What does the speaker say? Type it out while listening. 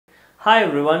Hi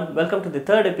everyone, welcome to the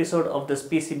third episode of this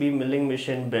PCB milling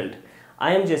machine build.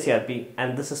 I am JCRP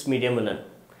and this is Media Millen.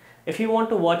 If you want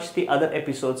to watch the other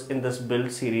episodes in this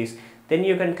build series, then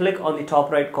you can click on the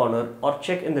top right corner or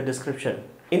check in the description.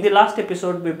 In the last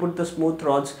episode, we put the smooth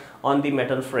rods on the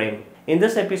metal frame. In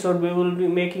this episode, we will be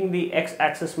making the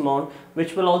X-axis mount,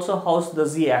 which will also house the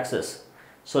Z-axis.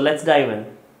 So let's dive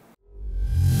in.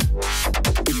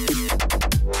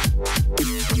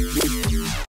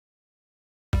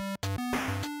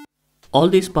 All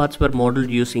these parts were modeled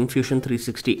using Fusion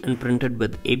 360 and printed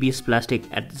with ABS plastic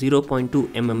at 0.2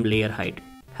 mm layer height.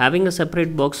 Having a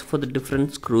separate box for the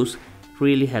different screws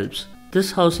really helps.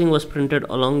 This housing was printed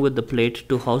along with the plate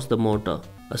to house the motor.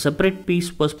 A separate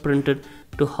piece was printed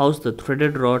to house the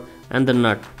threaded rod and the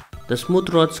nut. The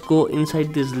smooth rods go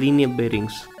inside these linear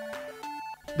bearings.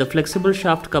 The flexible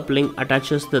shaft coupling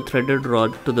attaches the threaded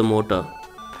rod to the motor.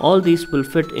 All these will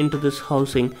fit into this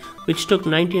housing, which took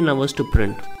 19 hours to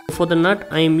print. For the nut,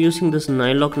 I am using this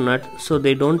nylock nut so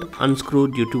they don't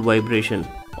unscrew due to vibration.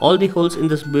 All the holes in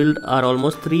this build are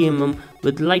almost 3 mm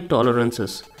with light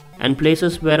tolerances. And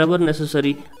places wherever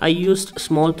necessary, I used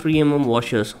small 3 mm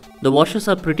washers. The washers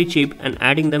are pretty cheap and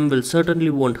adding them will certainly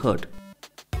won't hurt.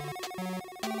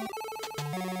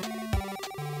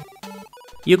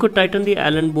 You could tighten the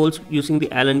Allen bolts using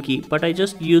the Allen key, but I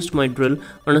just used my drill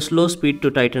on a slow speed to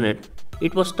tighten it.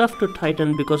 It was tough to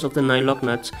tighten because of the nylock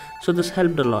nuts, so this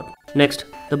helped a lot. Next,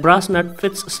 the brass nut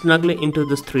fits snugly into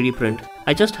this 3D print.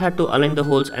 I just had to align the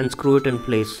holes and screw it in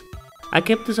place. I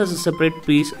kept this as a separate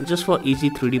piece just for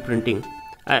easy 3D printing.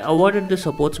 I avoided the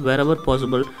supports wherever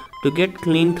possible to get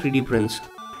clean 3D prints.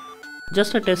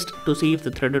 Just a test to see if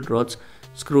the threaded rods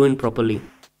screw in properly.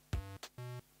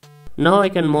 Now I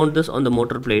can mount this on the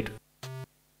motor plate.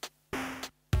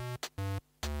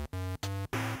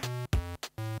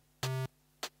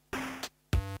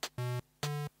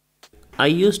 I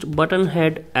used button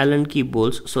head Allen key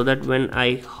bolts so that when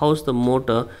I house the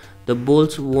motor, the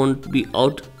bolts won't be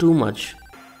out too much.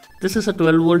 This is a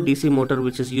 12-volt DC motor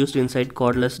which is used inside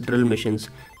cordless drill machines.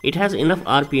 It has enough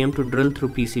RPM to drill through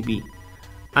PCB.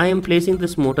 I am placing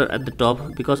this motor at the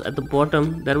top because at the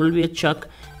bottom there will be a chuck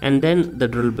and then the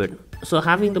drill bit. So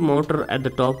having the motor at the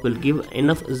top will give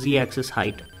enough Z-axis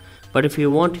height. But if you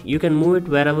want, you can move it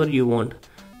wherever you want.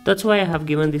 That's why I have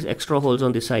given these extra holes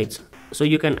on the sides, so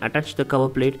you can attach the cover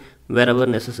plate wherever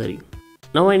necessary.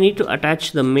 Now I need to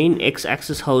attach the main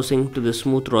X-axis housing to the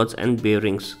smooth rods and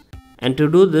bearings. And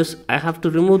to do this, I have to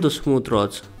remove the smooth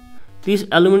rods. These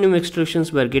aluminum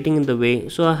extrusions were getting in the way,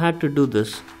 so I had to do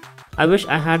this. I wish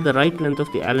I had the right length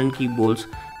of the Allen key bolts,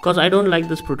 cause I don't like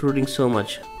this protruding so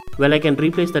much. Well, I can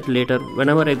replace that later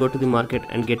whenever I go to the market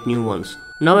and get new ones.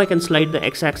 Now I can slide the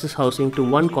X-axis housing to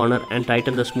one corner and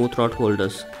tighten the smooth rod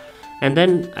holders. And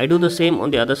then I do the same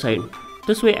on the other side.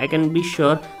 This way I can be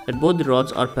sure that both the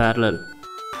rods are parallel.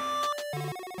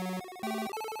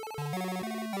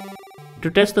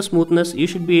 To test the smoothness, you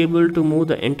should be able to move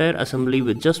the entire assembly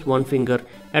with just one finger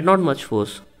at not much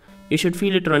force. You should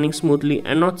feel it running smoothly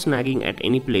and not snagging at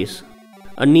any place.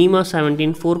 A NEMA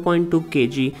 17 4.2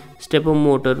 kg stepper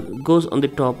motor goes on the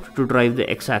top to drive the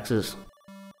X-axis.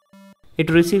 It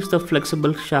receives the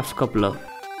flexible shaft coupler.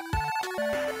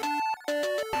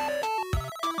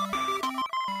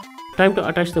 Time to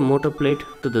attach the motor plate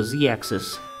to the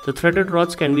Z-axis. The threaded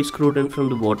rods can be screwed in from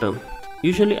the bottom.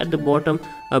 Usually at the bottom,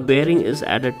 a bearing is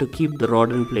added to keep the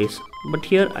rod in place. But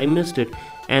here I missed it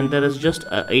and there is just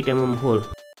a 8 mm hole.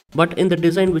 But in the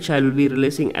design which I will be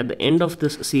releasing at the end of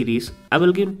this series, I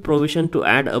will give provision to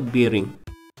add a bearing.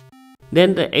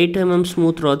 Then the 8 mm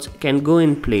smooth rods can go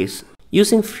in place.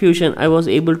 Using Fusion, I was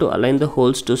able to align the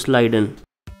holes to slide in.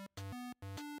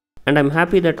 And I'm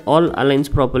happy that all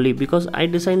aligns properly because I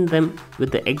designed them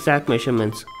with the exact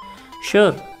measurements.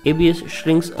 Sure, ABS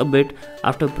shrinks a bit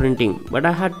after printing, but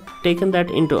I had taken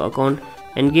that into account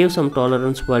and gave some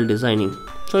tolerance while designing,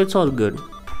 so it's all good.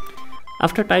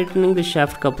 After tightening the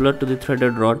shaft coupler to the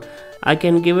threaded rod, I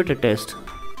can give it a test.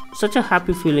 Such a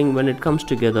happy feeling when it comes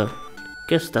together.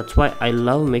 Guess that's why I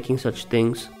love making such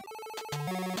things.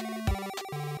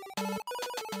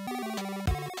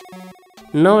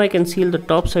 Now I can seal the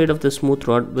top side of the smooth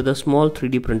rod with a small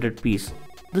 3D printed piece.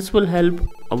 This will help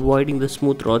avoiding the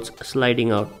smooth rods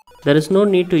sliding out. There is no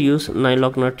need to use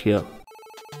nylock nut here.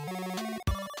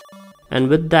 And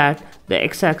with that, the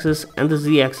X-axis and the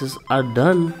Z-axis are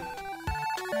done.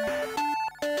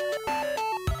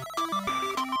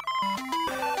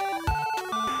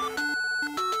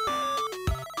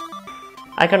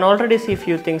 I can already see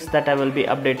few things that I will be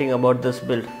updating about this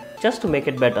build just to make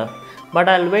it better. but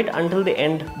I'll wait until the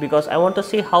end because I want to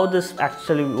see how this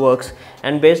actually works,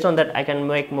 and based on that I can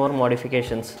make more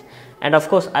modifications. And of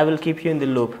course I will keep you in the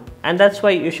loop, and that's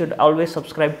why you should always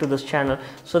subscribe to this channel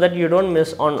so that you don't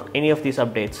miss on any of these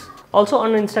updates. Also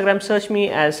on Instagram, search me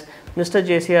as Mr.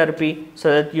 JCRP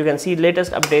so that you can see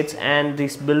latest updates and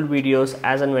these build videos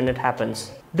as and when it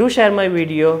happens. Do share my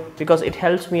video because it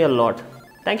helps me a lot.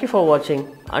 Thank you for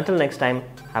watching. Until next time,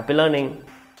 happy learning.